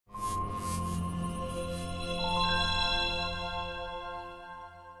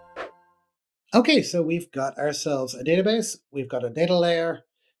Okay, so we've got ourselves a database, we've got a data layer.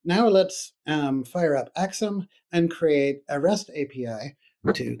 Now let's fire up Axum and create a REST API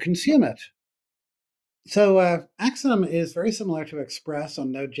to consume it. So Axum is very similar to Express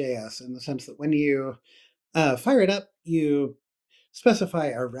on Node.js in the sense that when you fire it up, you specify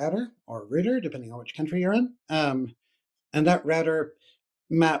a router or router, depending on which country you're in. And that router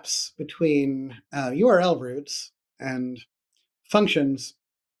maps between URL routes and functions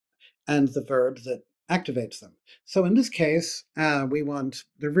and the verb that activates them. So in this case, we want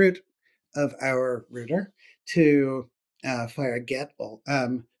the root of our router to fire get all,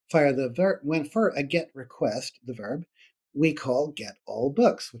 fire the verb when for a get request, the verb, we call get all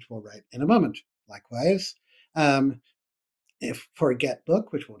books, which we'll write in a moment. Likewise, if for a get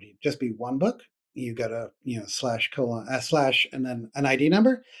book, which will just be one book, you got a slash colon slash and then an ID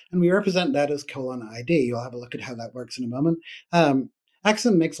number, and we represent that as colon ID. You'll have a look at how that works in a moment.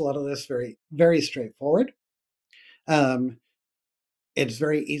 Axum makes a lot of this very, very straightforward. It's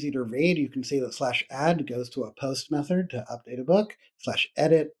very easy to read. You can see that slash add goes to a post method to update a book. Slash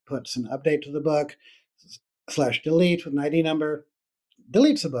edit puts an update to the book. Slash delete with an ID number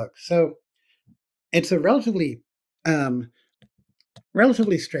deletes a book. So it's a relatively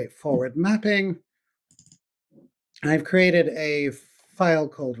straightforward mapping. I've created a file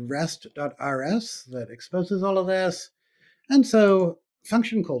called rest.rs that exposes all of this. And so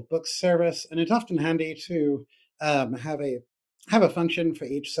function called books service, and it's often handy to have a function for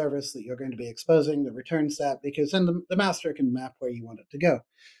each service that you're going to be exposing that returns that, because then the master can map where you want it to go.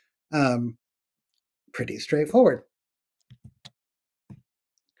 Pretty straightforward.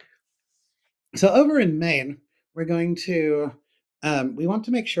 So over in main, we're going to we want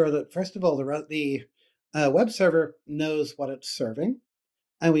to make sure that, first of all, the web server knows what it's serving.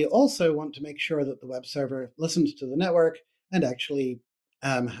 And we also want to make sure that the web server listens to the network and actually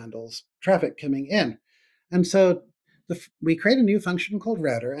handles traffic coming in. And so we create a new function called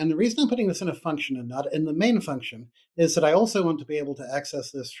router. And the reason I'm putting this in a function and not in the main function is that I also want to be able to access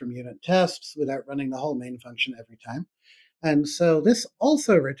this from unit tests without running the whole main function every time. And so this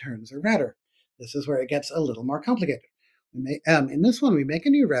also returns a router. This is where it gets a little more complicated. In this one, we make a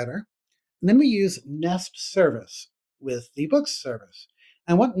new router, and then we use nest service with the books service.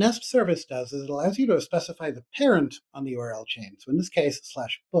 And what nest service does is it allows you to specify the parent on the URL chain. So in this case,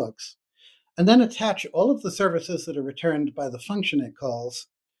 slash books, and then attach all of the services that are returned by the function it calls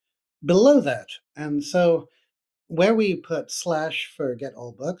below that. And so where we put slash for get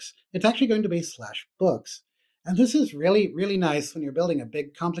all books, it's actually going to be slash books. And this is really, really nice when you're building a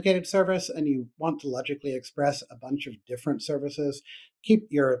big, complicated service and you want to logically express a bunch of different services. Keep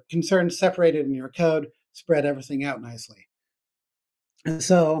your concerns separated in your code, spread everything out nicely. And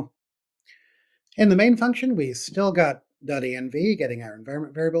so in the main function, we still got .env, getting our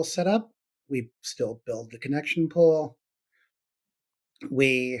environment variables set up. We still build the connection pool.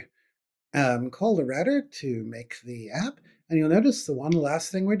 We call the router to make the app. And you'll notice the one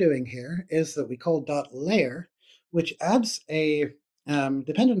last thing we're doing here is that we call .layer, which adds a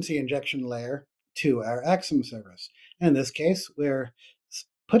dependency injection layer to our Axum service. In this case, we're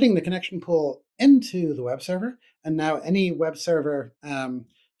putting the connection pool into the web server, and now any web server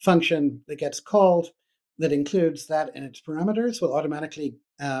function that gets called that includes that in its parameters will automatically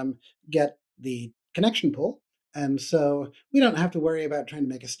get the connection pool. And so we don't have to worry about trying to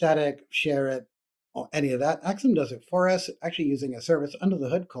make a static, share it, or any of that. Axum does it for us, actually using a service under the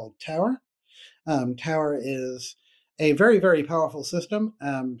hood called Tower. Tower is a very, very powerful system.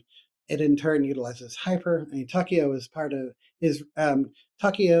 It in turn utilizes Hyper. I mean, Takio is part of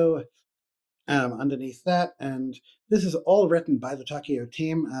Takio underneath that, and this is all written by the Takio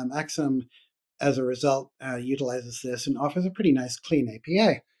team. Axum, as a result, utilizes this and offers a pretty nice, clean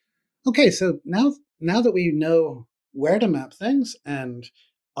API. Okay, so now that we know where to map things and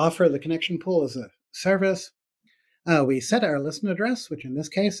offer the connection pool as a service, we set our listen address, which in this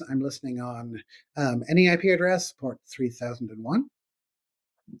case, I'm listening on any IP address, port 3001.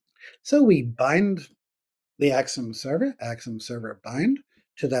 So we bind the Axum server bind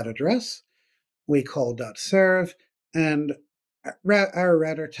to that address. We call .serve, and our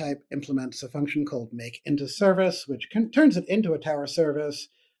router type implements a function called make into service, which turns it into a Tower service.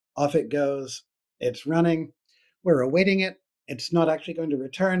 Off it goes. It's running. We're awaiting it. It's not actually going to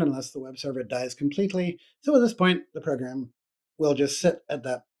return unless the web server dies completely. So at this point, the program will just sit at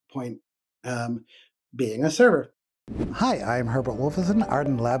that point being a server. Hi, I'm Herbert Wolfison,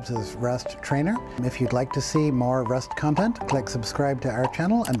 Arden Labs' Rust trainer. If you'd like to see more Rust content, click subscribe to our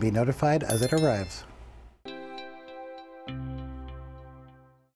channel and be notified as it arrives.